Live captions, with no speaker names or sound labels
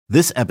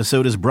This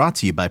episode is brought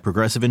to you by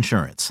Progressive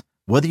Insurance.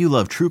 Whether you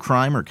love true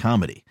crime or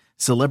comedy,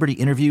 celebrity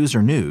interviews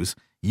or news,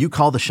 you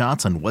call the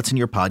shots on what's in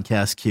your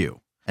podcast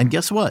queue. And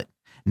guess what?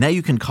 Now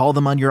you can call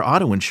them on your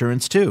auto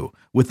insurance too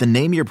with the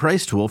Name Your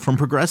Price tool from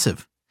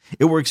Progressive.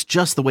 It works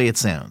just the way it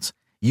sounds.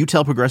 You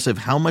tell Progressive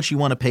how much you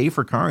want to pay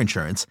for car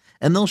insurance,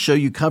 and they'll show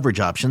you coverage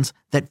options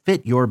that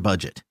fit your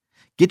budget.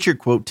 Get your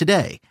quote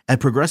today at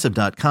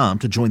Progressive.com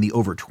to join the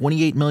over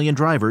 28 million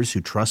drivers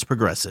who trust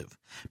Progressive.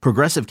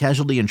 Progressive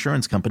Casualty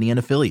Insurance Company and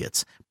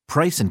Affiliates.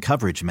 Price and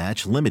coverage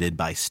match limited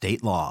by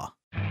state law.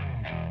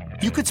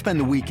 You could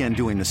spend the weekend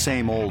doing the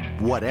same old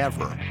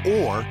whatever,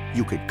 or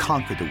you could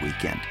conquer the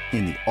weekend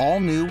in the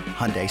all-new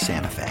Hyundai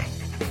Santa Fe.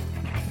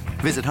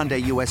 Visit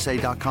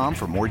HyundaiUSA.com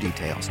for more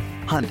details.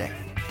 Hyundai,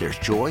 there's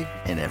joy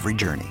in every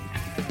journey.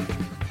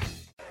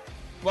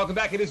 Welcome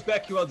back. It is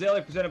BetQL Daily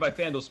presented by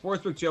FanDuel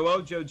Sportsbook. Joe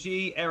O, Joe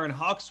G, Aaron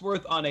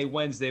Hawksworth on a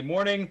Wednesday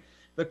morning.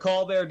 The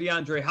call there,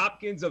 DeAndre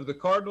Hopkins of the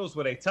Cardinals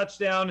with a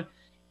touchdown.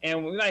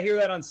 And we might hear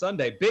that on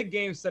Sunday. Big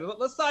games.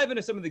 Let's dive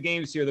into some of the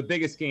games here, the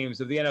biggest games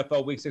of the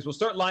NFL Week 6. We'll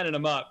start lining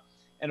them up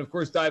and, of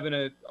course, dive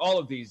into all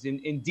of these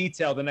in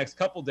detail the next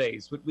couple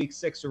days with Week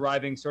 6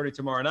 arriving starting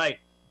tomorrow night.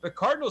 The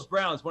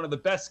Cardinals-Browns, one of the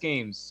best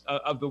games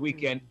of the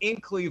weekend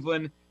in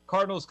Cleveland.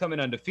 Cardinals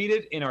coming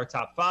undefeated in our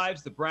top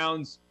fives. The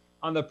Browns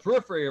on the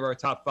periphery of our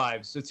top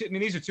fives. So,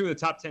 these are two of the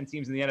top 10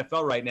 teams in the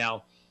NFL right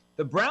now.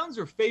 The Browns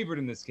are favored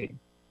in this game.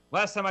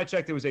 Last time I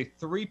checked, it was a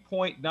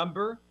 3-point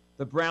number.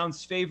 The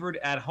Browns favored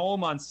at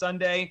home on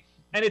Sunday.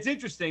 And it's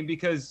interesting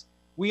because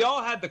we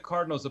all had the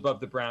Cardinals above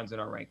the Browns in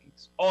our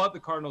rankings. All had the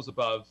Cardinals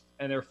above,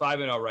 and they're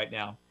 5-0 right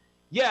now.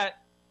 Yet,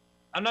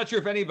 I'm not sure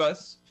if any of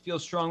us feel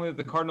strongly that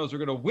the Cardinals are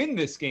going to win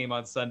this game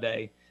on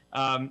Sunday.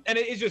 And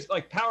it's just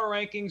like power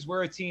rankings,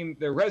 where a team,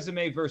 their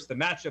resume versus the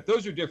matchup,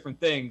 those are different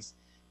things.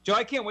 Joe,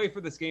 I can't wait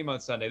for this game on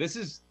Sunday.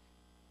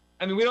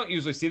 We don't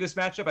usually see this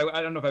matchup.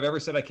 I don't know if I've ever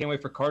said I can't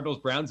wait for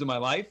Cardinals-Browns in my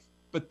life,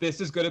 but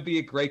this is going to be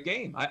a great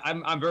game.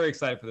 I'm very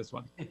excited for this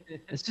one.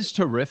 This is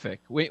terrific.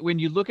 When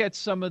you look at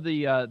some of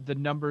the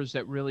numbers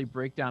that really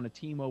break down a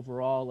team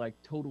overall, like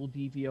total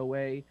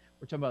DVOA,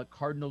 we're talking about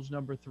Cardinals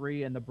number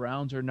 3 and the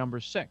Browns are number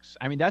 6.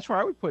 I mean, that's where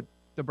I would put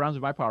the Browns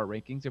in my power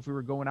rankings. If we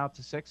were going out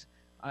to 6,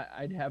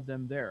 I'd have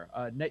them there.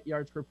 Net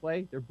yards per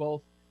play, they're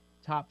both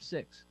top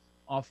 6.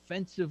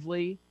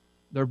 Offensively,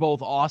 they're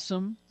both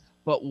awesome,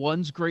 but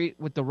one's great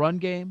with the run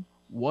game,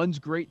 one's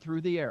great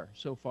through the air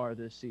so far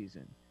this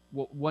season.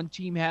 One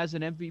team has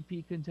an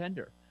MVP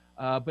contender.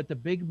 But the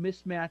big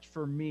mismatch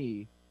for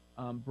me,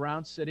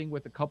 Browns sitting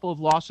with a couple of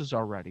losses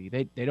already.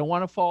 They don't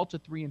want to fall to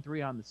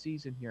 3-3 on the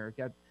season here.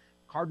 Got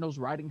Cardinals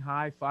riding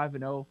high,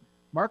 5-0.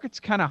 Market's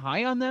kind of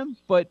high on them,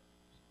 but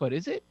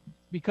is it?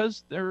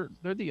 Because they're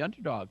the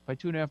underdog by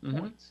 2.5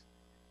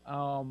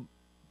 points.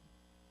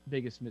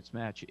 Biggest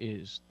mismatch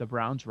is the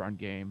Browns run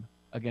game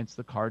against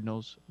the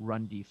Cardinals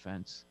run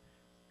defense.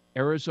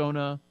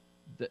 Arizona,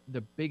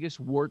 the biggest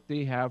wart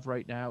they have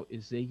right now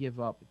is they give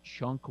up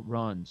chunk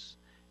runs.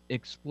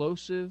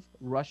 Explosive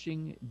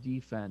rushing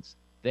defense.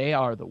 They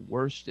are the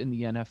worst in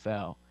the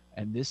NFL,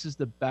 and this is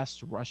the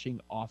best rushing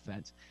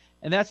offense.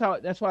 And that's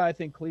why I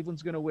think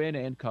Cleveland's going to win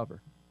and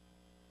cover.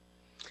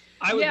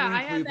 I would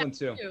win Cleveland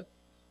too.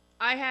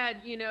 I had,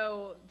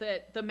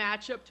 that the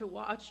matchup to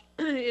watch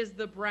is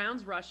the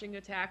Browns rushing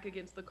attack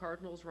against the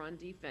Cardinals run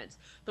defense.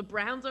 The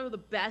Browns are the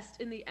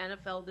best in the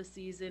NFL this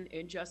season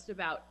in just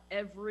about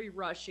every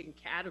rushing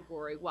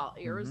category, while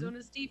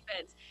Arizona's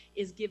defense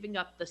is giving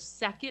up the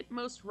second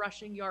most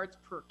rushing yards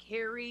per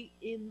carry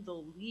in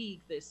the league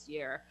this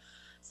year.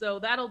 So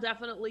that'll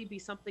definitely be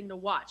something to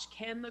watch.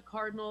 Can the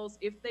Cardinals,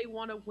 if they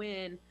want to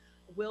win,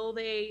 will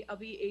they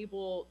be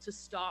able to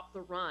stop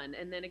the run?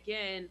 And then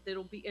again,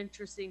 it'll be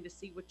interesting to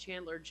see with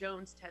Chandler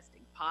Jones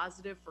testing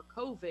positive for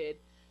COVID.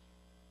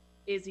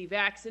 Is he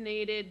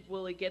vaccinated?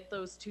 Will he get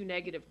those 2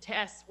 negative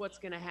tests? What's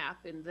going to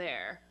happen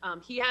there?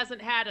 He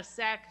hasn't had a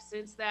sack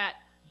since that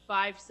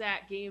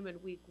 5-sack game in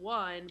week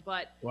 1,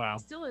 but wow,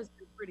 still has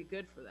been pretty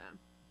good for them.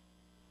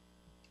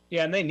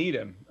 Yeah, and they need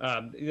him.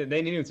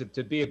 They need him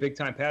to be a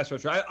big-time pass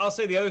rusher. I'll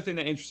say the other thing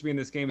that interests me in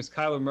this game is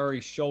Kyler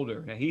Murray's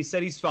shoulder. Now, he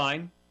said he's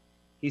fine.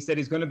 He said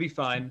he's going to be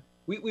fine.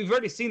 We've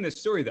already seen this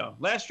story, though.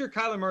 Last year,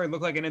 Kyler Murray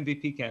looked like an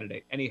MVP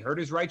candidate, and he hurt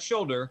his right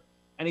shoulder,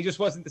 and he just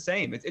wasn't the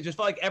same. It just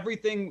felt like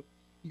everything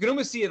 – you could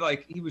almost see it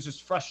like he was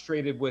just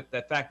frustrated with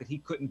the fact that he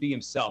couldn't be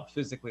himself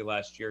physically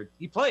last year.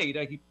 He played.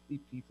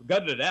 He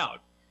gutted it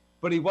out,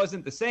 but he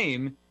wasn't the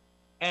same.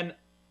 And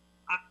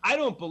I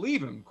don't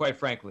believe him, quite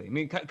frankly. I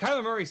mean,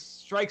 Kyler Murray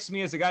strikes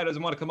me as a guy who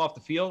doesn't want to come off the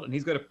field, and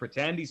he's going to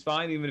pretend he's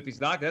fine even if he's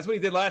not. That's what he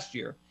did last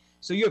year.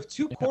 So you have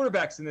 2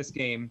 quarterbacks in this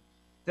game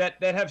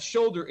that have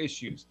shoulder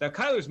issues. Now,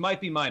 Kyler's might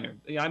be minor.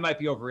 I might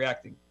be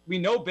overreacting. We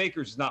know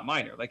Baker's is not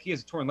minor. Like, he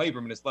has a torn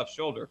labrum in his left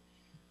shoulder.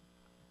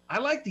 I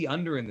like the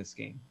under in this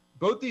game.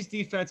 Both these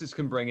defenses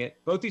can bring it.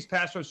 Both these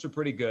pass rushers are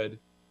pretty good.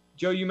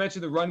 Joe, you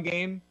mentioned the run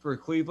game for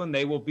Cleveland.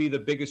 They will be the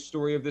biggest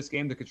story of this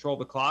game to control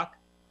the clock.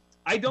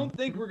 I don't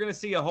think we're going to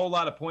see a whole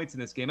lot of points in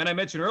this game. And I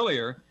mentioned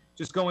earlier,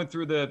 just going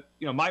through the,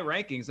 my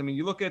rankings. I mean,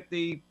 you look at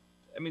the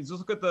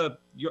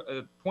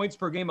points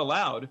per game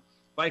allowed.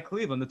 by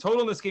Cleveland. The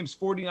total in this game is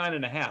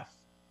 49.5.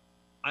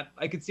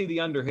 I could see the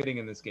under hitting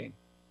in this game.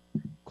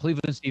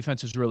 Cleveland's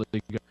defense is really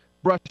good.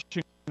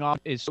 Brushing off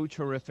is so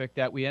terrific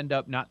that we end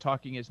up not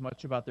talking as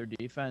much about their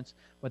defense,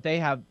 but they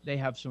have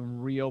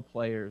some real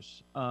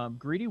players.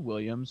 Greedy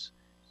Williams,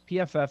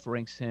 PFF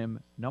ranks him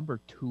number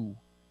two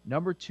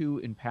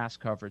in pass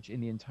coverage in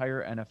the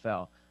entire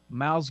NFL.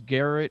 Myles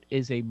Garrett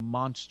is a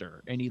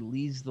monster, and he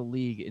leads the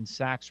league in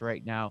sacks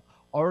right now.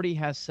 Already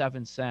has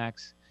 7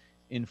 sacks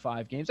in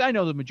 5 games. I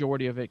know the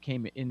majority of it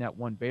came in that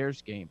one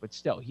Bears game, but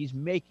still, he's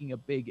making a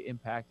big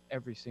impact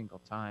every single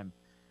time.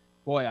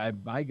 Boy,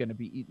 am I going to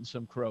be eating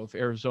some crow if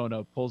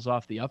Arizona pulls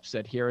off the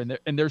upset here, and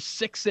they're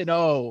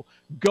 6-0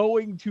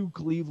 going to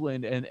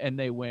Cleveland and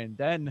they win.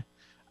 Then,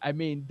 I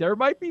mean, there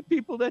might be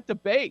people that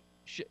debate,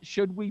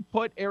 should we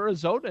put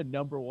Arizona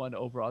number 1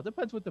 overall? It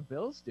depends what the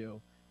Bills do,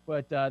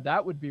 but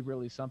that would be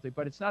really something.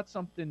 But it's not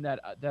something that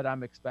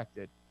I'm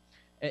expecting.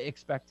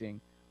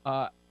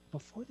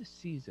 Before the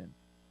season,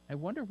 I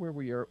wonder where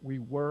we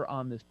were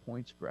on this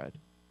point spread,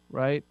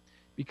 right?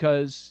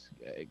 Because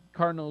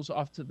Cardinals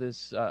off to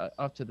this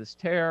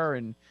tear,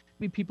 and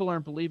people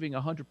aren't believing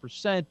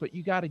 100%, but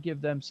you got to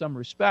give them some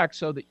respect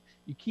so that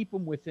you keep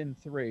them within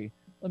 3.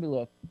 Let me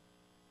look.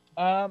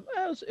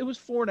 It was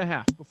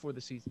 4.5 before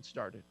the season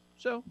started,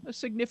 so a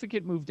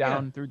significant move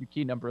down through the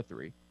key number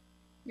 3.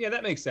 Yeah,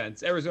 that makes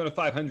sense. Arizona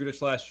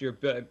 500-ish last year.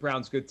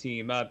 Browns good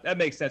team. That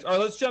makes sense. All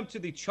right, let's jump to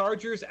the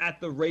Chargers at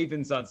the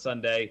Ravens on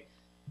Sunday.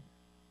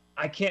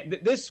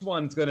 This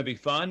one's going to be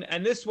fun,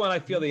 and this one I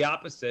feel the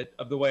opposite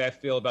of the way I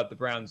feel about the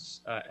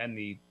Browns and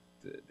the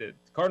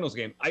Cardinals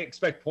game. I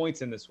expect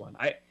points in this one.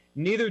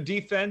 Neither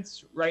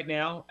defense right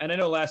now, and I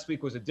know last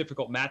week was a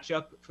difficult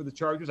matchup for the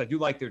Chargers. I do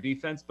like their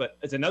defense, but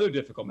it's another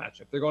difficult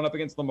matchup. They're going up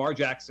against Lamar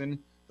Jackson,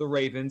 the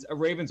Ravens, a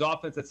Ravens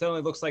offense that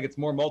suddenly looks like it's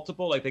more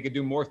multiple, like they could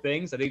do more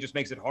things. I think it just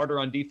makes it harder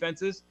on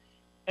defenses.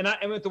 And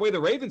with the way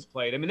the Ravens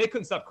played, I mean, they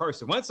couldn't stop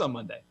Carson Wentz on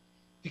Monday.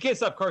 If you can't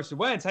stop Carson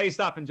Wentz, how are you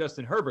stopping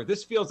Justin Herbert?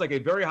 This feels like a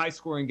very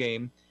high-scoring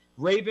game.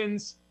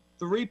 Ravens,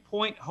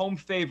 3-point home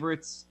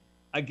favorites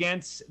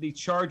against the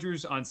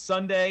Chargers on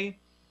Sunday.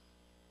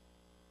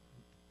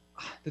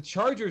 The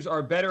Chargers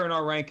are better in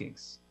our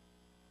rankings.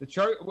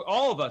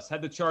 All of us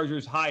had the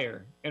Chargers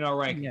higher in our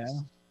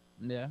rankings.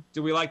 Yeah.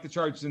 Do we like the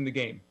Chargers in the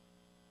game?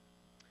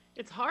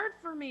 It's hard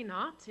for me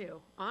not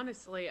to,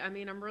 honestly. I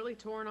mean, I'm really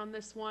torn on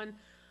this one.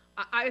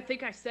 I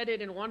think I said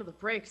it in one of the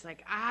breaks.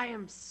 Like, I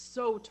am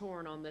so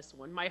torn on this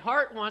one. My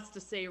heart wants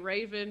to say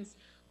Ravens,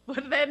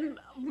 but then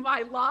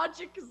my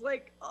logic is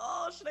like,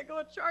 oh, should I go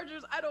with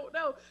Chargers? I don't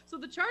know. So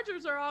the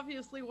Chargers are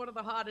obviously one of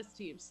the hottest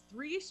teams.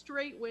 3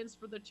 straight wins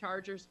for the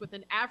Chargers with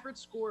an average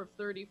score of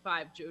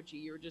 35. Joji,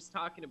 you were just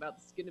talking about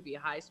this is going to be a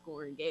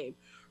high-scoring game.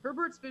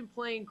 Herbert's been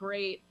playing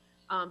great.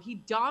 He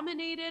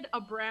dominated a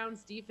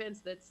Browns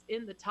defense that's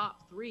in the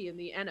top 3 in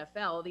the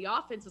NFL. The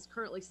offense is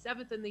currently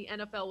 7th in the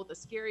NFL with a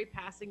scary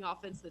passing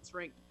offense that's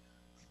ranked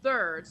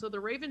 3rd. So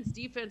the Ravens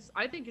defense,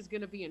 I think, is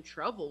going to be in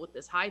trouble with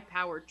this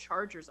high-powered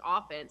Chargers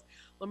offense.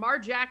 Lamar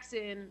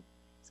Jackson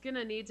is going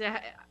to need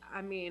to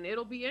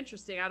it'll be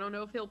interesting. I don't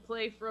know if he'll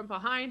play from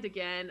behind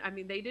again. I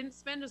mean, they didn't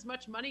spend as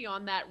much money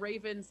on that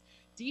Ravens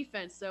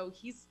defense, so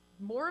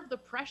more of the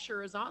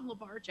pressure is on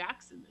Lamar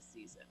Jackson this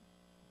season.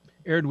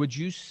 Aaron, would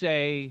you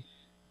say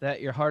that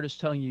your heart is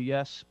telling you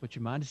yes, but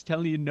your mind is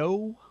telling you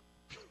no?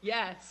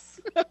 Yes.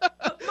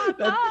 My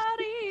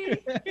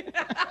body.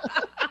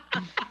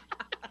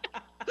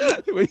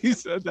 When you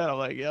said that, I'm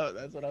like, yeah,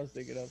 that's what I was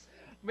thinking of.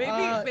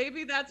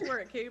 Maybe that's where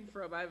it came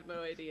from. I have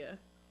no idea.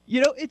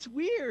 You know, it's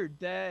weird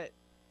that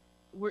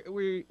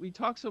we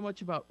talk so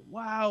much about,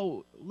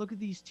 wow, look at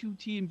these 2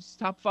 teams,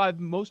 top 5,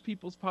 most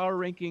people's power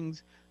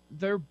rankings.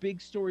 They're big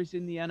stories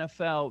in the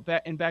NFL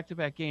in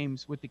back-to-back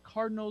games with the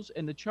Cardinals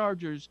and the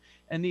Chargers.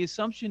 And the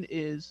assumption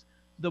is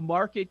the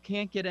market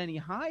can't get any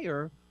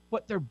higher,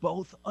 but they're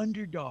both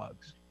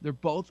underdogs. They're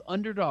both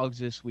underdogs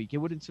this week. It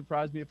wouldn't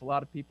surprise me if a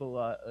lot of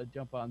people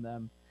jump on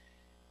them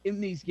in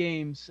these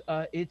games.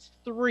 It's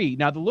 3.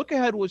 Now, the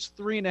look-ahead was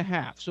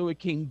 3.5, so it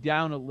came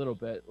down a little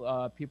bit.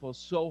 People are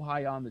so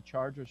high on the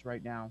Chargers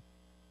right now.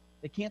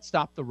 They can't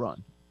stop the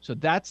run. So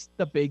that's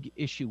the big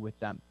issue with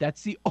them.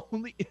 That's the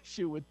only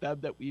issue with them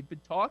that we've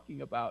been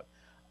talking about.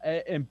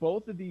 And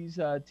both of these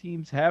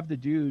teams have the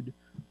dude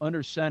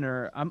under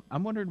center.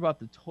 I'm wondering about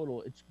the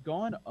total. It's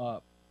gone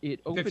up. It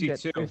opened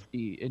 52. At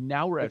 50, and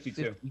now we're at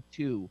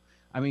 52.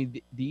 I mean,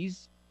 you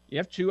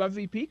have 2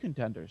 MVP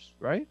contenders,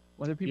 right?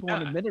 Whether people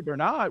want to admit it or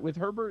not, with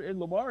Herbert and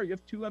Lamar, you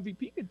have 2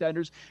 MVP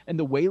contenders. And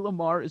the way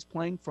Lamar is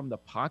playing from the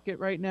pocket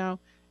right now,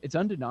 it's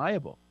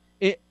undeniable.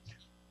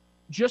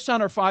 Just on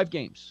our 5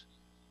 games,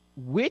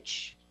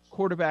 which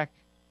quarterback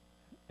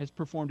has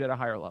performed at a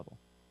higher level?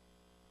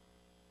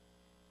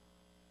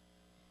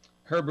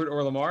 Herbert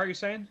or Lamar, you're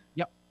saying?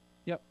 Yep.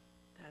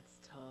 That's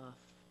tough.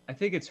 I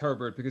think it's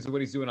Herbert because of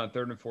what he's doing on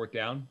 3rd and 4th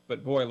down.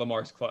 But boy,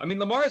 Lamar's close. I mean,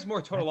 Lamar has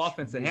more total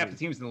offense than half the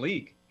teams in the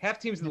league. Half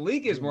teams in the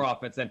league has more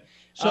offense than.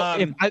 So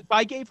if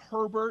I gave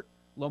Herbert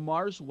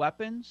Lamar's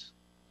weapons,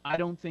 I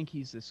don't think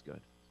he's this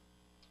good.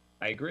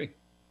 I agree.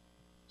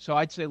 So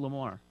I'd say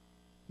Lamar.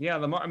 Yeah,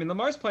 Lamar. I mean,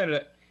 Lamar's playing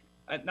at.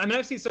 I mean,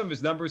 I've seen some of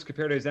his numbers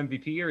compared to his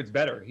MVP year. It's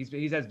better.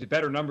 He has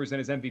better numbers than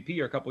his MVP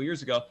year a couple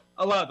years ago.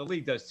 A lot of the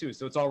league does too,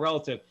 so it's all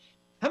relative.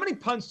 How many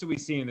punts do we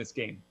see in this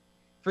game?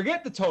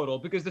 Forget the total,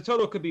 because the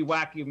total could be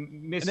wacky.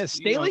 In a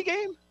Staley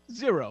game?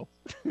 0.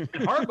 And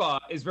Harbaugh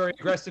is very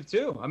aggressive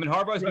too. I mean,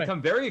 Harbaugh's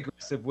become very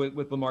aggressive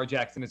with Lamar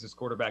Jackson as his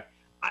quarterback.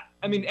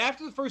 I mean,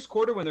 after the first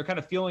quarter, when they're kind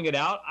of feeling it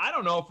out, I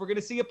don't know if we're going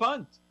to see a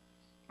punt.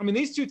 I mean,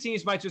 these two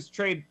teams might just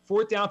trade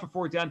fourth down for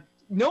fourth down.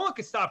 No one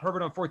could stop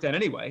Herbert on fourth down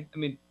anyway. I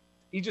mean,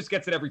 he just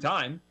gets it every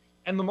time.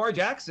 And Lamar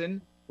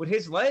Jackson, with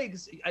his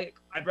legs,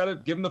 I'd rather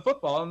give him the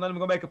football and let him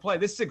go make a play.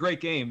 This is a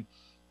great game.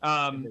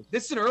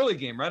 This is an early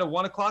game, right? A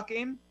 1 o'clock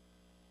game?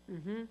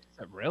 Mm-hmm. Is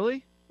that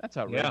really? That's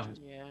outrageous.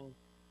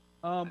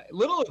 Yeah.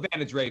 Little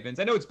advantage Ravens.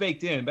 I know it's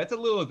baked in, but it's a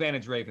little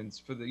advantage Ravens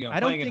for the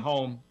playing at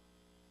home.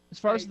 As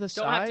far as the don't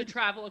side, have to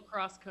travel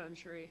across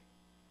country.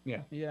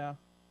 Yeah.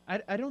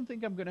 I don't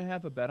think I'm going to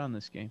have a bet on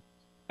this game.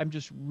 I'm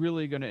just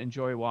really going to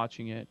enjoy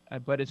watching it.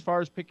 But as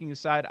far as picking a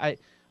side,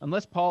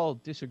 unless Paul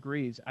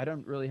disagrees, I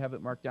don't really have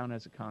it marked down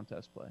as a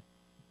contest play.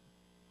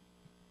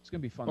 It's going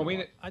to be fun. Well,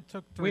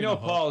 we know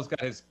Paul's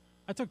got his.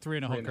 I took 3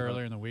 and a hook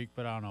earlier in the week,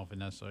 but I don't know if it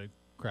necessarily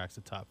cracks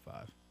the top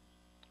 5.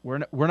 We're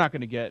not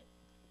going to get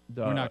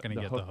the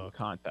hook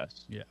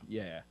contest.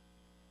 Yeah.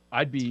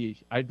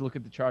 I'd look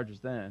at the Chargers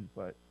then,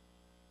 but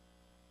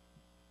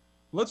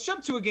let's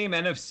jump to a game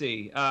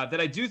NFC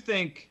that I do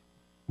think.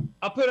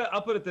 I'll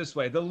put it this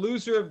way: the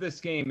loser of this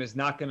game is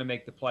not going to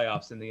make the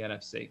playoffs in the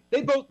NFC.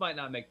 They both might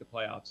not make the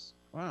playoffs.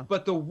 Wow.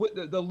 But the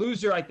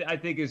loser, I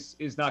think,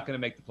 is not going to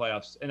make the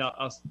playoffs. And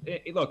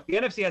look, the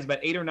NFC has about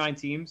 8 or 9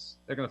 teams.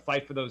 They're going to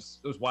fight for those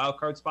wild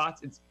card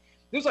spots.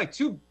 There's like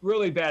 2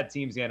 really bad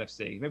teams in the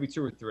NFC, maybe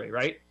 2 or 3,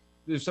 right?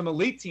 There's some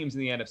elite teams in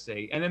the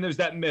NFC, and then there's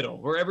that middle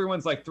where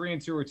everyone's like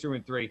 3-2 or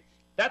 2-3.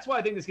 That's why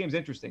I think this game's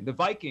interesting. The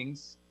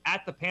Vikings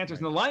at the Panthers,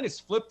 and the line is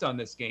flipped on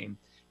this game.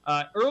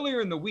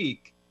 Earlier in the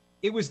week,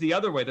 it was the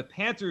other way. The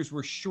Panthers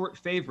were short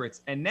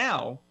favorites, and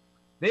now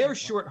they are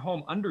short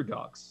home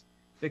underdogs.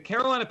 The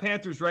Carolina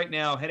Panthers right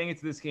now, heading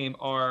into this game,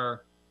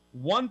 are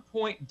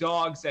 1-point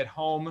dogs at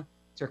home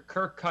to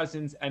Kirk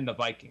Cousins and the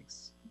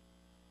Vikings.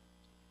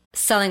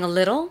 Selling a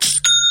little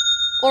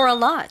or a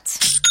lot?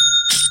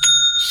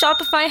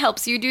 Shopify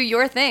helps you do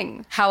your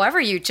thing, however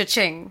you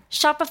cha-ching.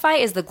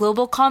 Shopify is the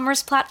global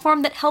commerce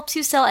platform that helps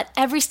you sell at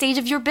every stage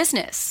of your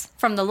business.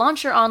 From the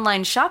launch your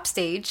online shop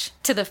stage,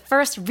 to the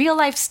first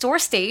real-life store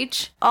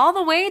stage, all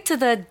the way to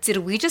the did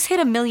we just hit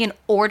 1 million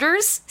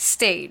orders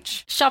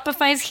stage.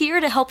 Shopify's here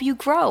to help you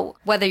grow.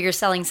 Whether you're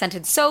selling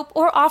scented soap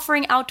or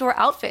offering outdoor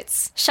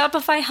outfits,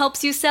 Shopify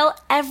helps you sell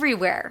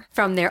everywhere.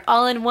 From their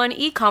all-in-one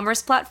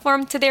e-commerce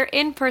platform to their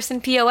in-person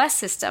POS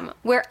system,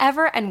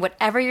 wherever and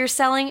whatever you're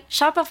selling,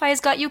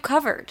 Shopify's got you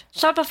covered.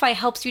 Shopify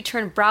helps you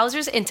turn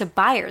browsers into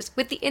buyers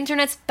with the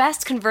internet's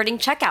best converting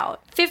checkout.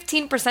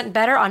 15%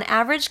 better on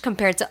average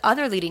compared to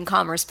other leading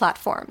commerce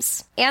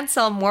platforms. And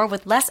sell more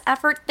with less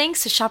effort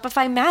thanks to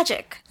Shopify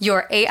Magic,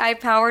 your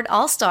AI-powered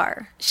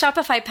all-star.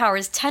 Shopify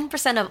powers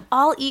 10% of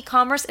all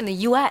e-commerce in the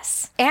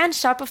US. And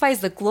Shopify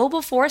is the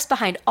global force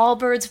behind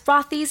Allbirds,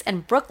 Rothy's,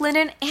 and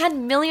Brooklinen,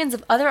 and millions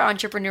of other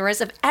entrepreneurs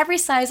of every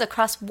size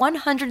across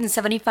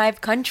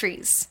 175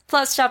 countries.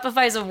 Plus,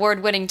 Shopify's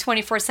award-winning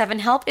 24/7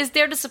 help is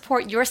there to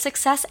support your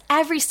success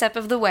every step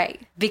of the way.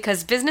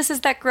 Because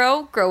businesses that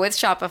grow with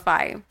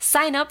Shopify.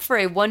 Sign up for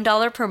a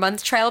 $1 per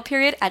month trial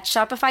period at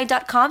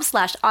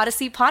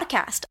shopify.com/Odyssey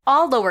Podcast,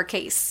 all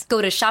lowercase.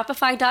 Go to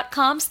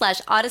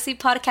shopify.com/Odyssey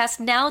Podcast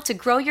now to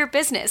grow your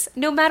business,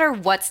 no matter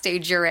what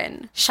stage you're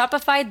in.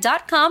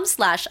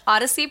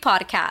 Shopify.com/Odyssey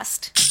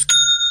Podcast.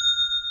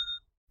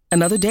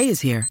 Another day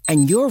is here,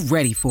 and you're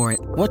ready for it.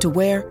 What to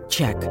wear?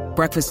 Check.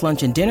 Breakfast,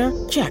 lunch, and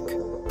dinner? Check.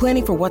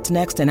 Planning for what's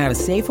next and how to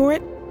save for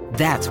it?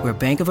 That's where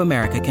Bank of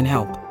America can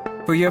help.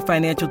 For your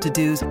financial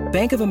to-dos,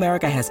 Bank of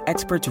America has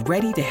experts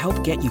ready to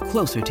help get you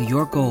closer to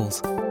your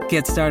goals.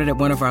 Get started at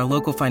one of our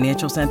local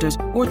financial centers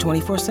or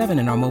 24/7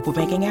 in our mobile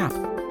banking app.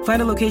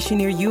 Find a location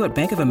near you at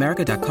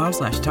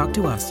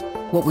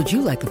bankofamerica.com/talktous. What would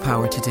you like the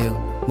power to do?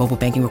 Mobile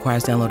banking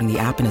requires downloading the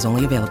app and is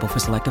only available for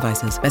select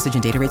devices. Message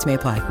and data rates may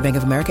apply. Bank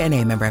of America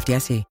NA, member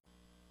FDIC.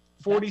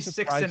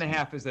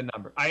 46.5 is the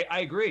number. I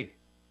agree.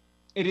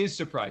 It is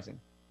surprising.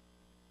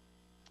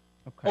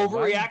 Okay,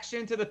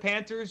 Overreaction to the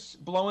Panthers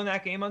blowing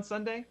that game on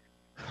Sunday?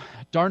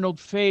 Darnold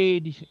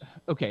fade.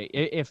 Okay,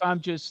 if I'm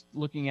just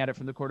looking at it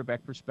from the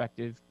quarterback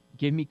perspective,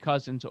 give me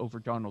Cousins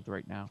over Darnold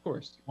right now. Of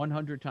course.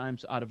 100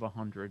 times out of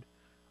 100.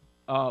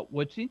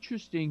 What's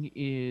interesting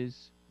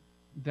is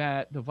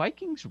that the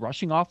Vikings'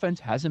 rushing offense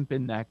hasn't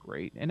been that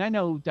great. And I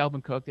know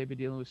Dalvin Cook, they've been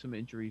dealing with some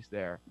injuries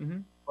there. Mm-hmm.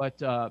 But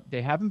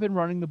they haven't been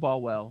running the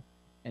ball well,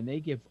 and they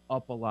give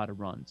up a lot of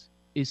runs.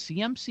 Is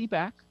CMC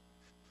back?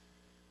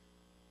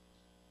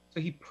 So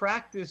he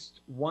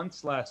practiced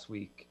once last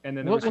week, and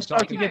then I heard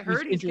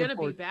he's going to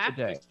be back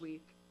today. this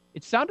week.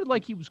 It sounded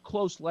like he was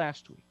close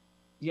last week.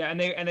 Yeah, and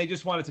they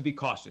just wanted to be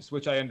cautious,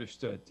 which I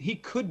understood. He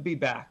could be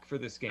back for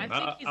this game.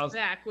 I think he's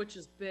back, which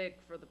is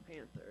big for the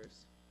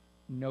Panthers.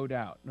 No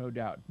doubt, no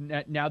doubt.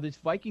 Now this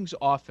Vikings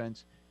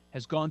offense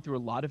has gone through a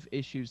lot of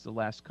issues the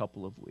last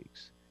couple of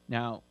weeks.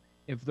 Now,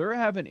 if they're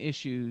having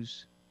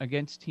issues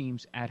against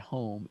teams at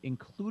home,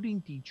 including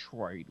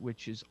Detroit,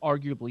 which is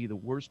arguably the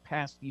worst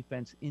pass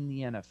defense in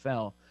the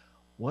NFL,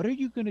 what are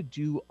you going to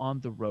do on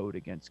the road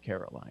against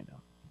Carolina?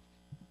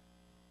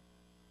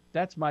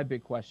 That's my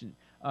big question.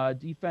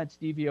 Defense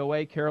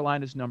DVOA,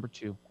 Carolina's number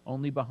 2,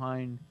 only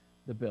behind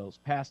the Bills.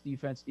 Pass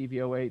defense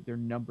DVOA, they're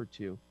number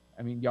 2.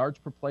 I mean, yards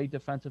per play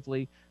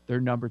defensively, they're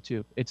number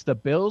 2. It's the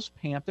Bills,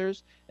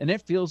 Panthers, and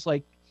it feels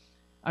like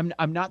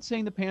I'm not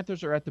saying the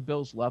Panthers are at the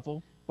Bills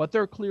level, but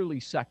they're clearly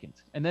second.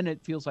 And then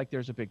it feels like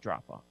there's a big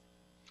drop off.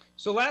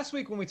 So last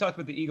week when we talked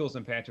about the Eagles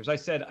and Panthers, I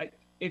said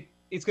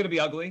it's going to be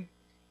ugly.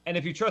 And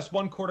if you trust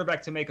one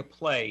quarterback to make a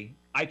play,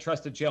 I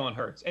trusted Jalen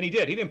Hurts. And he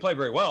did. He didn't play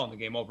very well in the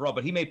game overall,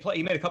 but he made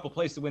a couple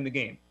plays to win the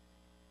game.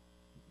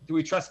 Do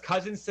we trust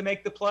Cousins to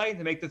make the play,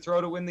 to make the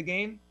throw to win the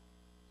game?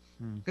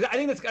 Because I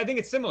think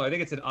it's similar. I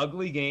think it's an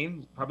ugly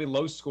game, probably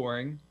low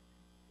scoring.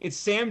 It's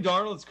Sam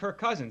Darnold, it's Kirk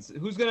Cousins.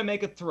 Who's going to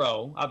make a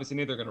throw? Obviously,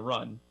 neither are going to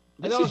run.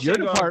 This is your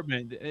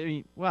department. I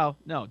mean, well,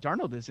 no,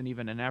 Darnold isn't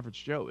even an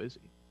average Joe, is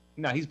he?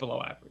 No, he's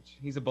below average.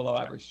 He's a below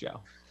average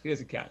Joe. He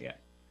doesn't count yet.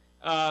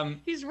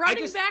 He's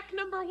running back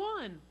number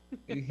 1.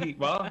 He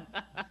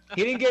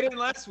didn't get in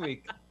last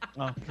week.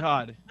 Oh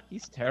God,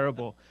 he's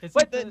terrible.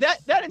 But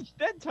that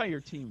entire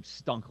team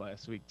stunk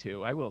last week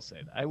too. I will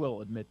say that. I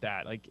will admit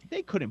that. Like,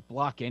 they couldn't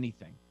block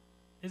anything.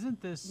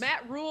 Isn't this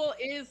Matt Rule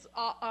is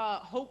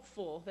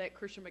hopeful that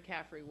Christian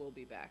McCaffrey will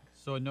be back.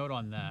 So a note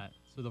on that.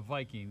 So the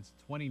Vikings,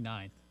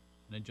 29th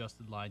in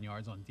adjusted line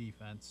yards on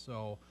defense.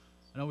 So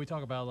I know we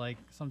talk about, like,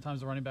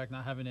 sometimes the running back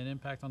not having an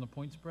impact on the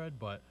point spread,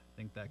 but I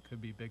think that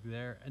could be big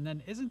there. And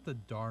then isn't the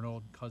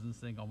Darnold Cousins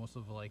thing almost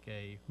of like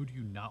a who do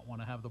you not want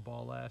to have the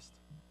ball last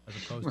as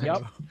opposed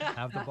to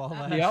have the ball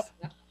last?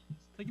 Yep.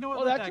 Like, you know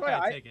what? Let that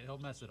guy take it. He'll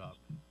mess it up.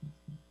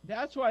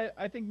 That's why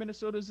I think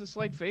Minnesota's a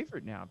slight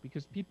favorite now,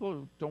 because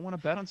people don't want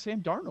to bet on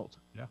Sam Darnold.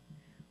 Yeah.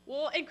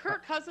 Well, and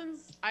Kirk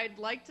Cousins, I'd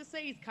like to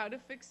say he's kind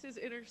of fixed his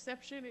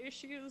interception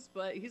issues,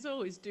 but he's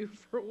always due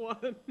for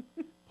one.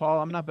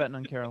 Paul, I'm not betting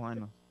on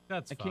Carolina.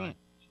 That's fine. Can't.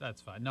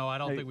 That's fine. No, I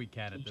don't think we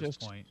can at this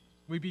point.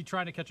 We'd be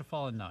trying to catch a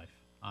falling knife,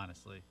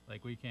 honestly.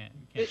 Like, we can't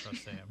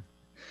trust Sam.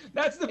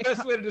 That's the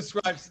best way to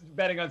describe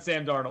betting on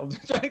Sam Darnold.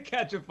 Trying to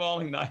catch a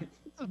falling knife.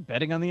 It's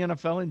betting on the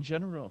NFL in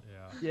general.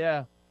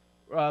 Yeah.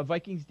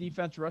 Vikings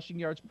defense rushing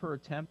yards per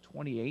attempt,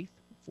 28th,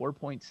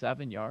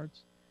 4.7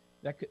 yards.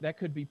 That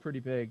could be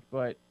pretty big,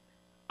 but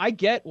I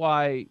get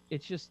why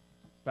it's just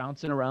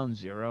bouncing around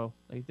 0.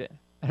 Like that.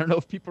 I don't know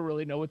if people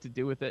really know what to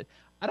do with it.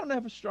 I don't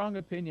have a strong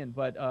opinion,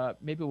 but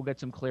maybe we'll get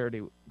some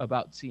clarity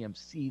about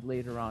CMC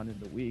later on in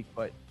the week.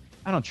 But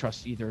I don't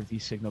trust either of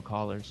these signal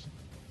callers.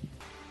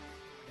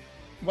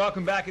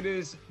 Welcome back. It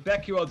is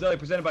BetQL Daily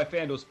presented by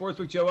FanDuel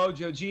Sportsbook. Joe O,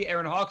 Joe G,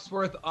 Aaron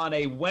Hawksworth on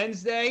a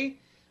Wednesday.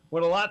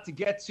 What a lot to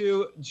get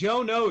to.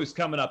 Joe Knows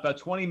coming up about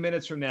 20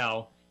 minutes from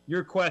now.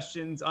 Your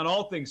questions on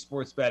all things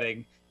sports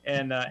betting.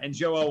 And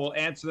Joe O will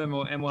answer them,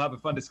 and we'll have a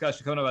fun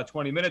discussion coming up about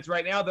 20 minutes.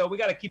 Right now, though, we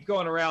got to keep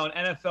going around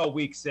NFL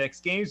Week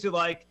 6. Games you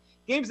like,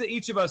 games that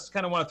each of us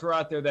kind of want to throw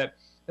out there that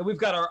we've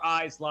got our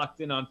eyes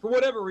locked in on for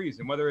whatever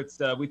reason, whether it's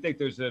we think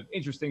there's an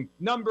interesting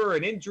number,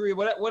 an injury,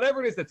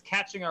 whatever it is that's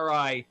catching our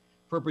eye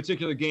for a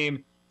particular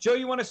game. Joe,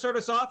 you want to start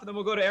us off, and then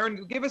we'll go to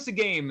Aaron. Give us a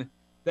game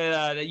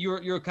that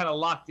you're kind of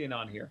locked in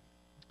on here.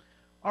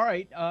 All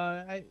right.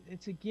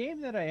 It's a game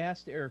that I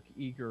asked Eric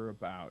Eager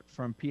about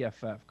from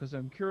PFF because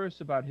I'm curious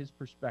about his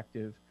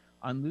perspective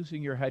on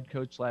losing your head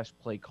coach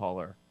 / play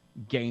caller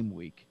game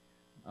week.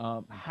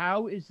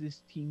 How is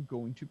this team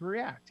going to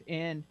react?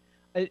 And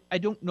I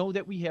don't know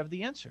that we have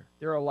the answer.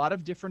 There are a lot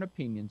of different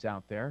opinions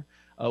out there.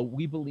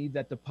 We believe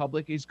that the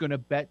public is going to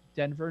bet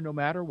Denver no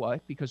matter what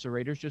because the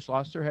Raiders just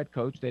lost their head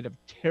coach. They had a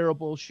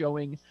terrible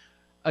showing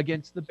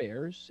against the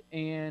Bears,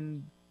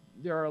 and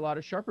there are a lot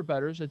of sharper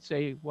bettors that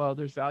say, well,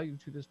 there's value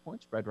to this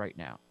point spread right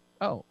now.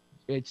 Oh,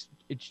 it's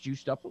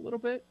juiced up a little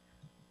bit.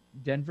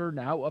 Denver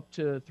now up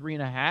to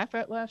 3.5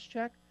 at last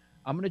check.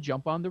 I'm going to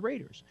jump on the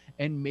Raiders.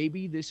 And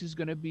maybe this is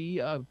going to be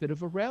a bit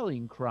of a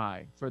rallying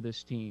cry for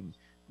this team.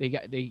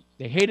 They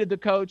hated the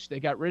coach. They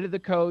got rid of the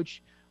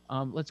coach.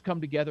 Let's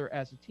come together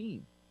as a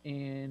team.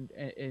 And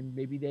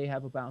maybe they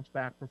have a bounce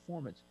back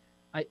performance.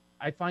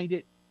 I find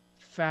it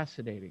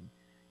fascinating.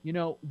 You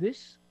know,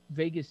 this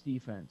Vegas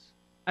defense,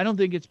 I don't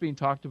think it's being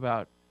talked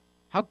about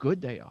how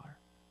good they are.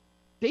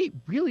 They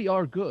really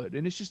are good.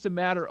 And it's just a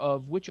matter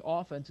of which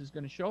offense is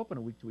going to show up on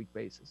a week-to-week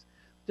basis.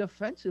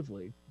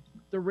 Defensively,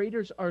 the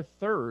Raiders are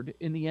 3rd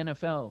in the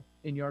NFL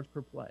in yards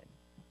per play.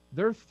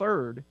 They're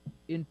 3rd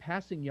in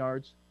passing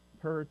yards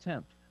per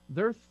attempt.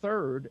 They're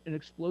 3rd in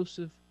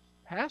explosive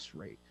pass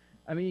rate.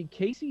 I mean,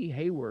 Casey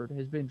Hayward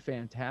has been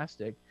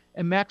fantastic.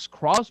 And Max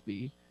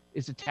Crosby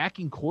is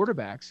attacking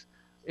quarterbacks.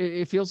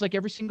 It feels like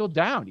every single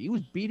down. He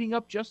was beating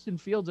up Justin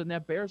Fields and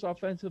that Bears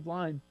offensive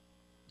line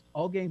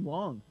all game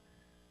long.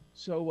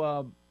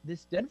 So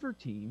this Denver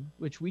team,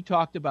 which we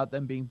talked about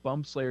them being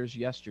bum slayers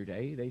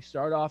yesterday, they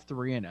start off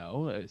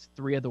 3-0. It's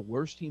 3 of the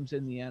worst teams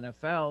in the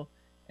NFL,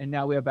 and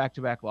now we have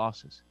back-to-back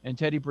losses. And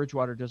Teddy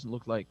Bridgewater doesn't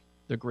look like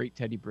the great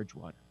Teddy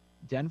Bridgewater.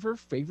 Denver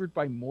favored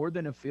by more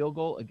than a field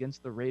goal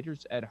against the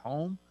Raiders at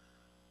home.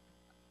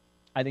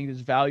 I think there's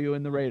value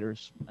in the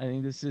Raiders. I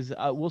think this is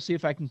we'll see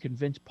if I can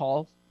convince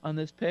Paul on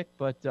this pick,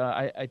 but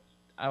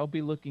I'll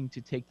be looking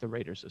to take the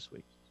Raiders this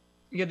week.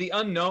 Yeah, the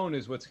unknown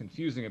is what's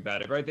confusing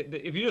about it, right?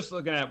 If you're just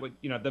looking at what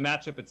the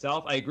matchup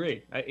itself, I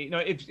agree.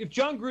 If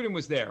John Gruden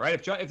was there, right?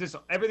 If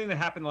everything that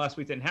happened the last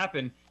week didn't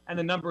happen, and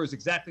the number is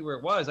exactly where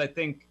it was, I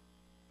think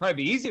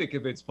probably be easy to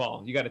convince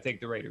Paul. You got to take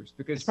the Raiders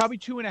because it's probably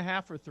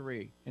 2.5 or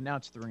 3, and now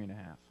it's 3.5.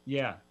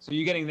 Yeah, so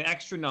you're getting the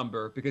extra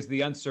number because of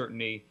the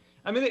uncertainty.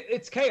 I mean,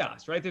 it's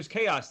chaos, right? There's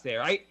chaos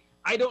there.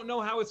 I don't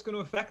know how it's going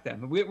to affect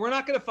them. We're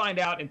not going to find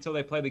out until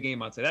they play the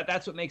game on Sunday.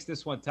 That's what makes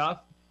this one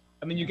tough.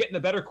 I mean, you're getting a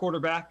better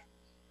quarterback,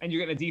 and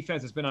you're getting a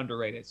defense that's been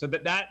underrated. So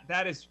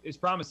that is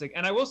promising.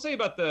 And I will say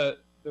about the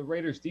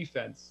Raiders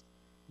defense,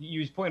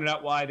 you pointed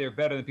out why they're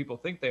better than people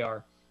think they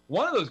are.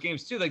 One of those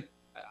games, too, like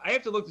I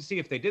have to look to see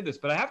if they did this,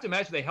 but I have to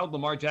imagine they held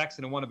Lamar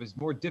Jackson in one of his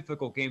more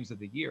difficult games of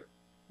the year.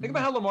 Think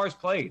about how Lamar's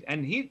played.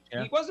 And he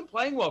wasn't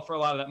playing well for a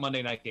lot of that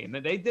Monday night game.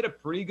 They did a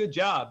pretty good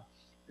job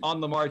on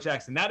Lamar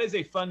Jackson. That is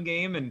a fun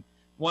game and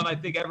one I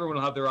think everyone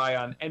will have their eye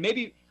on. And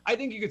maybe I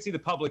think you could see the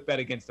public bet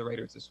against the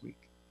Raiders this week.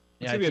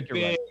 It's going to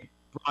be a big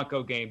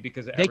Bronco game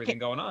because of everything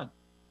going on.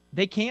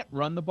 They can't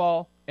run the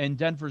ball, and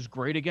Denver's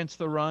great against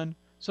the run,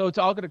 so it's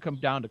all going to come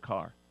down to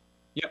Carr.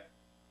 Yep,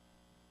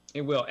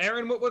 it will.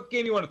 Aaron, what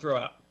game you want to throw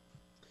out?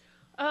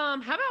 How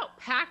about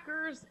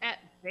Packers at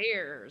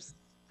Bears?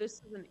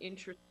 This is an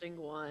interesting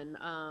one.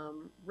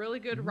 Really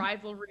good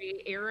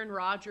rivalry. Aaron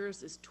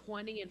Rodgers is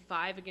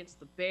 20-5 against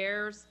the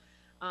Bears.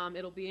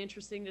 It'll be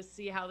interesting to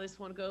see how this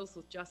one goes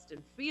with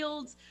Justin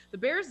Fields. The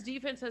Bears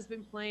defense has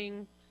been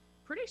playing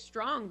pretty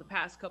strong the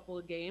past couple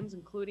of games,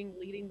 including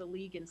leading the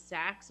league in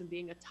sacks and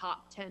being a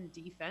top 10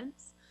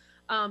 defense.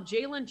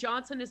 Jalen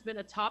Johnson has been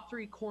a top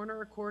 3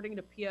 corner according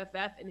to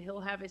PFF, and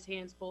he'll have his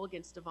hands full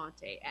against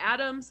Davante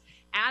Adams.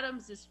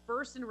 Adams is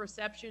first in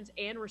receptions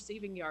and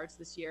receiving yards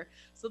this year.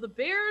 So the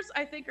Bears,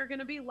 I think, are going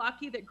to be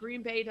lucky that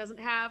Green Bay doesn't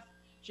have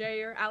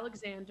Jair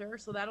Alexander,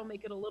 so that'll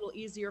make it a little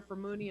easier for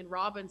Mooney and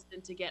Robinson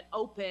to get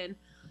open.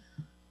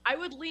 I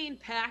would lean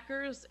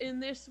Packers in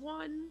this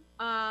one.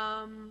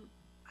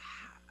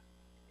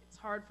 It's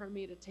hard for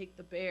me to take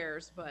the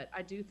Bears, but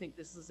I do think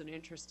this is an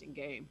interesting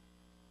game.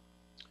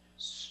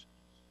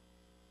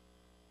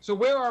 So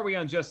where are we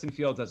on Justin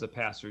Fields as a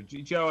passer?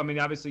 Joe, I mean,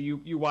 obviously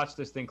you watched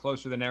this thing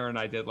closer than Aaron and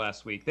I did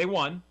last week. They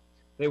won.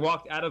 They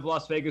walked out of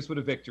Las Vegas with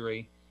a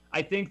victory.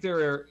 I think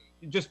they're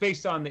just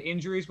based on the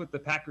injuries with the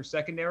Packers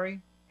secondary.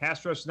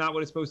 Pass rush is not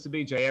what it's supposed to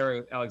be.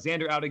 Jair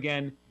Alexander out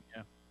again.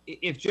 Yeah.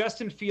 If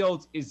Justin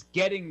Fields is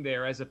getting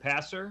there as a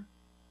passer,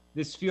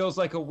 this feels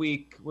like a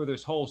week where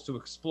there's holes to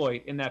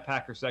exploit in that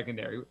Packers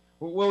secondary.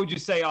 What would you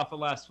say off of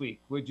last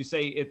week? Would you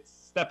say it's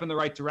a step in the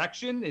right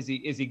direction? Is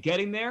he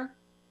getting there?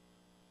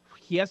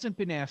 He hasn't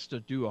been asked to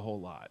do a whole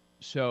lot.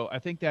 So I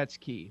think that's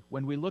key.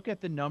 When we look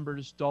at the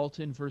numbers,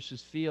 Dalton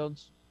versus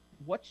Fields,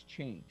 what's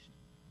changed?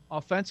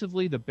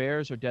 Offensively, the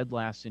Bears are dead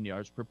last in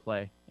yards per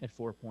play at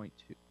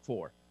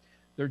 4.24.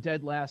 They're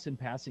dead last in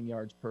passing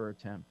yards per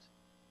attempt.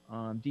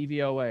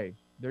 DVOA,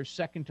 they're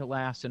second to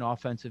last in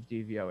offensive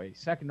DVOA,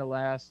 second to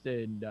last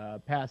in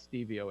pass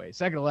DVOA,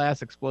 second to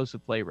last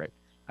explosive play rate.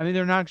 I mean,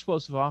 they're not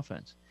explosive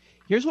offense.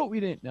 Here's what we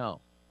didn't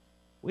know.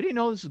 We didn't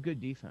know this was a good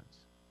defense.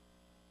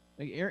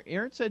 Like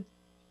Aaron said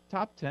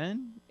top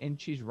 10, and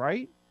she's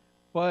right.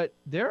 But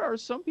there are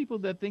some people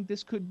that think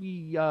this could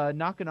be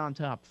knocking on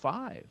top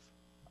 5.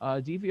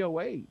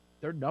 DVOA,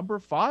 they're number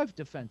 5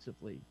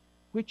 defensively,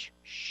 which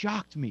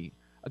shocked me.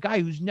 A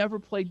guy who's never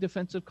played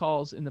defensive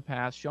calls in the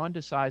past, Sean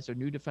Desai's their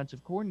new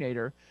defensive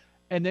coordinator.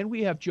 And then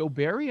we have Joe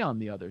Barry on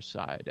the other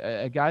side,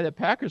 a guy that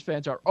Packers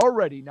fans are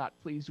already not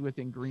pleased with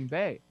in Green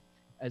Bay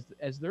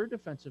as their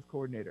defensive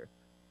coordinator.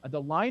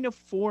 The line of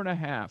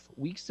 4.5,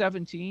 week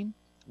 17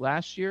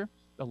 last year,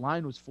 the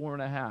line was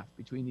 4.5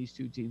 between these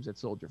two teams at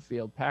Soldier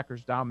Field.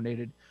 Packers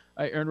dominated.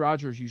 Aaron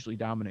Rodgers usually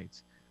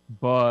dominates.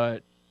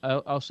 But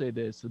I'll say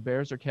this, the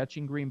Bears are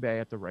catching Green Bay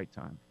at the right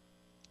time.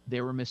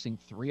 They were missing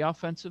 3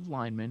 offensive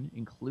linemen,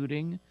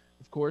 including,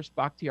 of course,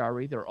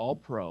 Bakhtiari. They're all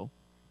pro.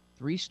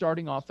 3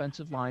 starting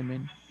offensive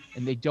linemen,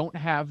 and they don't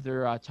have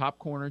their top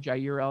corner,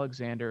 Jair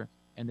Alexander,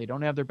 and they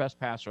don't have their best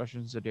pass rusher,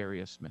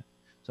 Zadarius Smith.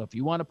 So if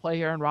you want to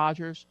play Aaron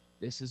Rodgers,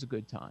 this is a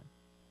good time.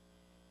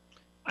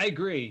 I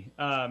agree.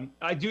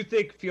 I do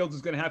think Fields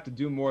is going to have to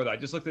do more, though. I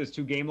just looked at his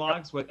 2 game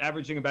logs, with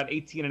averaging about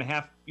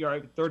 18.5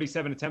 yards,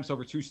 37 attempts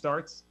over 2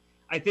 starts.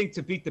 I think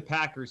to beat the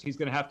Packers, he's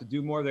going to have to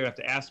do more. They're going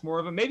to have to ask more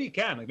of him. Maybe he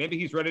can. Like maybe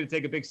he's ready to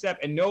take a big step.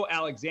 And no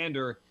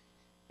Alexander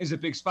is a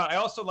big spot. I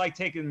also like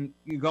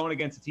going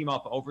against a team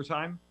off of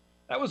overtime.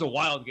 That was a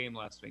wild game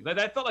last week.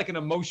 That felt like an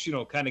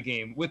emotional kind of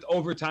game with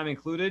overtime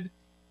included.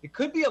 It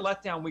could be a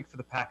letdown week for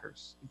the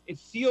Packers. It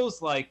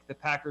feels like the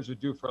Packers are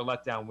due for a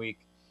letdown week.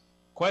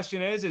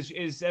 Question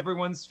is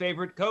everyone's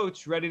favorite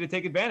coach ready to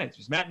take advantage?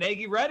 Is Matt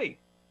Nagy ready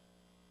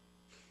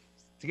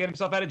to get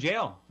himself out of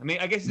jail? I mean,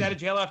 I guess he's out of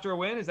jail after a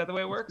win. Is that the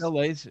way it works?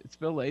 It's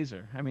Bill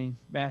Lazor. I mean,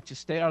 Matt,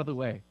 just stay out of the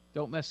way.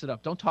 Don't mess it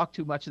up. Don't talk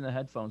too much in the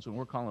headphones when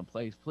we're calling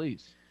plays,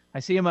 please. I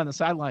see him on the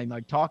sideline,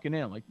 like talking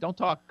in. Like, don't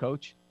talk,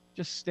 coach.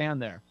 Just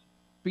stand there.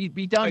 Be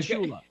Don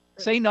Shula.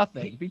 Say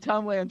nothing. Be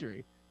Tom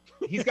Landry.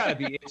 He's got to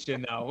be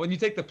itching now. When you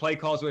take the play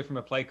calls away from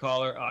a play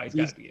caller, he's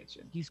got to be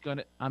itching.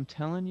 I'm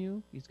telling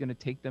you, he's going to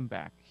take them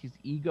back. His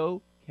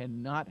ego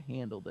cannot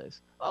handle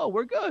this. Oh,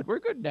 we're good. We're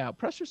good now.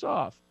 Pressure's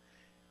off.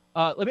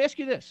 Let me ask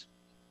you this.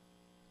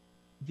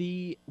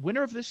 The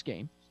winner of this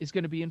game is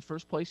going to be in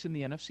first place in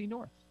the NFC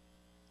North.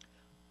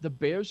 The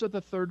Bears are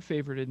the third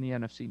favorite in the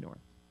NFC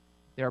North.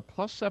 They are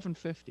plus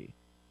 750.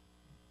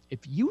 If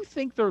you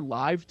think they're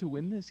live to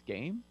win this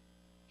game,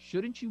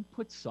 shouldn't you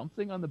put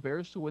something on the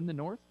Bears to win the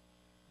North?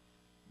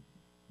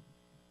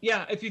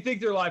 Yeah, if you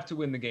think they're live to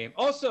win the game.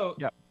 Also,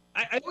 yep.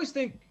 I always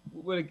think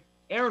with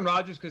Aaron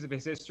Rodgers, because of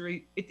his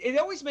history, it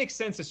always makes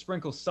sense to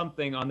sprinkle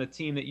something on the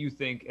team that you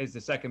think is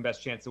the second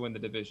best chance to win the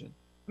division.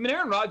 I mean,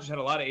 Aaron Rodgers had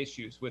a lot of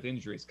issues with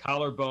injuries,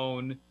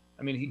 collarbone.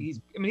 I mean,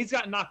 he's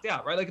gotten knocked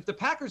out, right? Like if the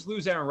Packers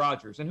lose Aaron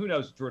Rodgers, and who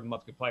knows if Jordan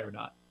Love could play or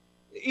not,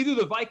 either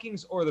the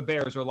Vikings or the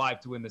Bears are live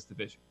to win this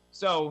division.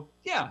 So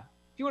yeah.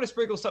 If you want to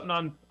sprinkle something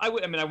on, I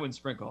wouldn't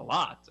sprinkle a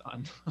lot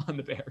on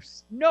the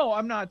Bears. No,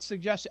 I'm not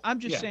suggesting. I'm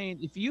just saying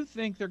if you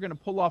think they're going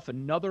to pull off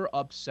another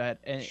upset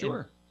and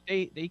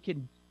they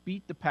can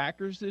beat the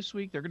Packers this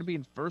week, they're going to be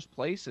in first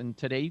place, and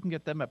today you can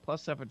get them at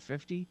plus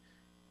 750.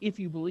 If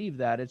you believe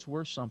that, it's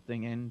worth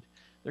something, and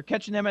they're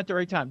catching them at the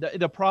right time.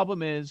 The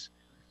problem is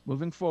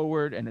moving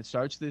forward, and it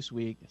starts this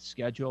week,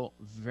 schedule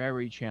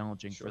very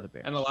challenging for the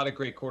Bears. And a lot of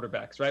great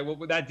quarterbacks, right? Well,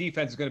 that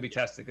defense is going to be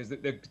tested because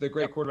the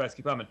great quarterbacks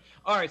keep coming.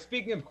 All right,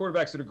 speaking of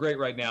quarterbacks that are great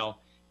right now,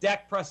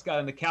 Dak Prescott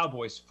and the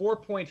Cowboys,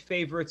 4-point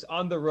favorites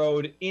on the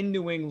road in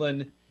New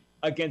England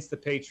against the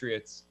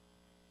Patriots.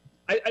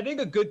 I think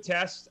a good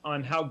test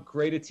on how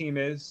great a team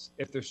is,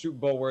 if they're Super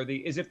Bowl worthy,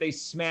 is if they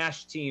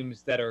smash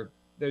teams they're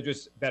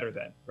just better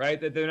than,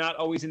 right? That they're not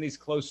always in these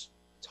close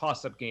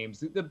toss-up games.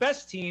 The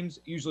best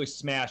teams usually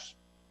smash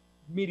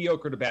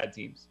mediocre to bad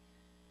teams.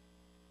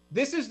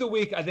 This is the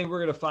week I think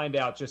we're going to find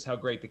out just how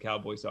great the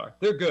Cowboys are.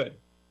 They're good,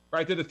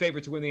 right? They're the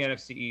favorite to win the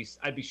NFC East.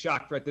 I'd be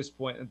shocked at this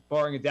point,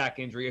 barring a Dak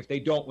injury, if they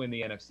don't win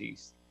the NFC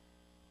East.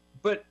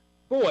 But,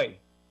 boy,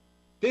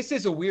 this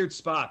is a weird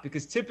spot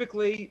because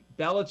typically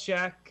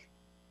Belichick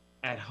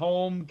at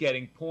home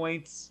getting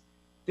points,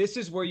 this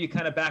is where you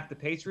kind of back the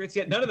Patriots.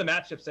 Yet none of the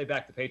matchups say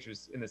back the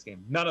Patriots in this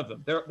game. None of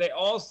them. They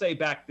all say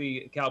back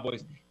the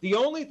Cowboys. The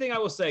only thing I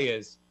will say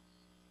is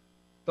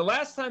the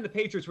last time the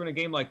Patriots were in a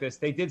game like this,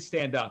 they did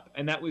stand up,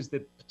 and that was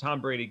the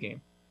Tom Brady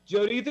game.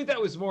 Joe, do you think that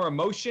was more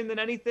emotion than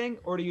anything,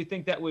 or do you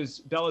think that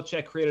was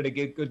Belichick created a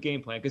good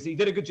game plan? Because he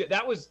did a good job.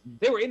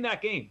 They were in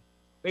that game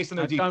based on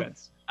their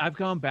defense. I've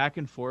gone back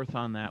and forth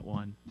on that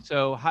one.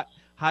 So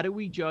how do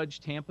we judge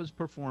Tampa's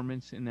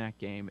performance in that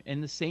game?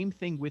 And the same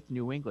thing with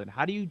New England.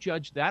 How do you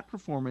judge that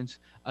performance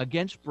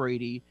against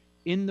Brady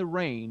in the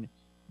rain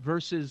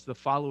versus the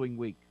following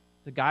week?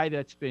 The guy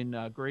that's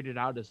been graded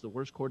out as the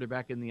worst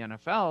quarterback in the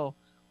NFL.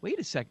 Wait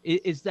a second.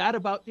 Is that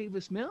about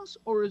Davis Mills,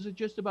 or is it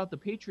just about the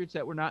Patriots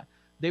that were not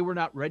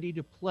ready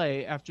to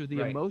play after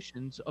the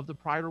emotions of the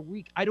prior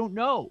week? I don't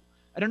know,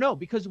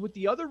 because with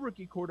the other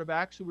rookie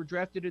quarterbacks who were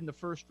drafted in the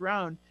first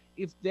round,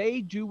 if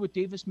they do what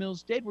Davis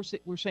Mills did,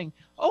 we're saying,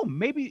 oh,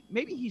 maybe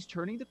he's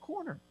turning the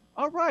corner.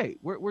 All right,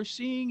 we're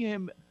seeing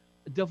him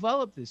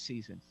develop this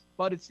season,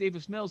 but it's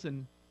Davis Mills,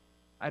 and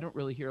I don't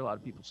really hear a lot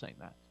of people saying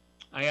that.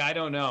 I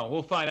don't know.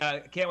 We'll find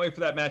out. Can't wait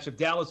for that matchup.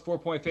 Dallas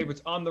 4-point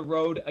favorites on the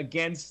road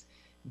against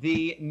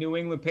the New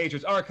England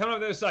Patriots. All right, coming up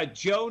on the other side,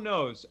 Joe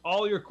knows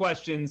all your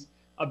questions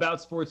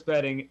about sports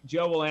betting.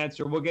 Joe will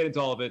answer. We'll get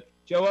into all of it.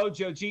 Joe O,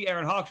 Joe G,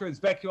 Aaron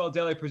Hawksworth, BetQL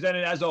Daily,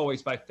 presented as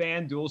always by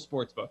FanDuel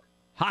Sportsbook.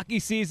 Hockey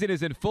season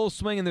is in full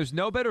swing, and there's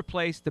no better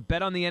place to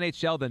bet on the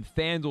NHL than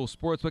FanDuel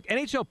Sportsbook.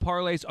 NHL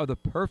parlays are the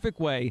perfect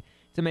way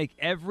to make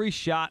every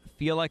shot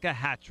feel like a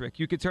hat trick.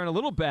 You can turn a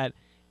little bet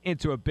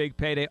into a big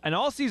payday. And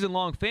all season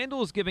long,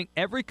 FanDuel is giving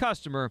every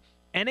customer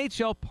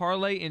NHL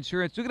parlay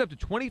insurance. You get up to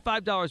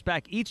 $25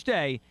 back each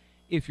day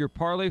if your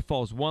parlay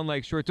falls one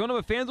leg short. Don't have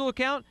a FanDuel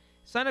account?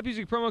 Sign up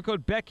using promo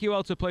code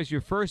BetQL to place your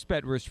first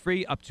bet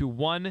risk-free up to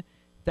 $1,000.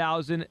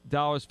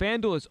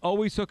 FanDuel is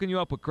always hooking you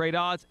up with great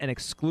odds and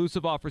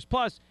exclusive offers.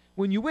 Plus,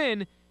 when you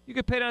win, you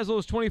can pay down as little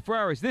as 24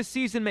 hours. This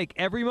season, make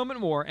every moment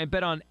more and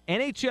bet on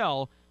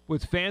NHL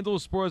with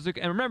FanDuel Sportsbook.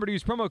 And remember to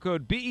use promo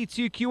code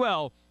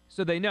BETQL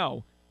so they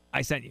know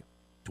I sent you.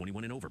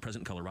 21 and over.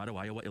 Present in Colorado,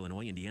 Iowa,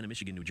 Illinois, Indiana,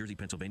 Michigan, New Jersey,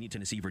 Pennsylvania,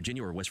 Tennessee,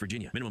 Virginia, or West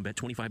Virginia. Minimum bet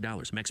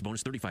 $25. Max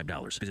bonus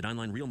 $35. Visit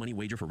online real money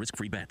wager for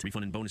risk-free bet.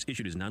 Refund and bonus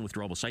issued as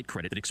non-withdrawable site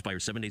credit that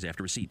expires 7 days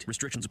after receipt.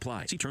 Restrictions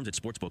apply. See terms at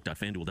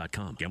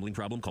sportsbook.fanduel.com. Gambling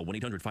problem? Call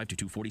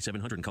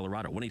 1-800-522-4700 in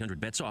Colorado.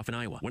 1-800-BETS-OFF in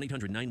Iowa.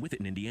 1-800-9-WITH-IT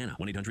in Indiana.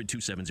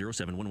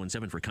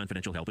 1-800-270-7117 for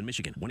confidential help in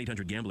Michigan.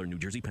 1-800-GAMBLER in New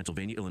Jersey,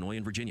 Pennsylvania, Illinois,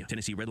 and Virginia.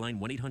 Tennessee Redline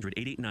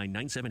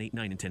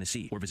 1-800-889-9789 in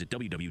Tennessee. Or visit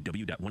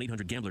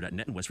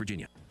www.1800gambler.net in West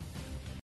Virginia.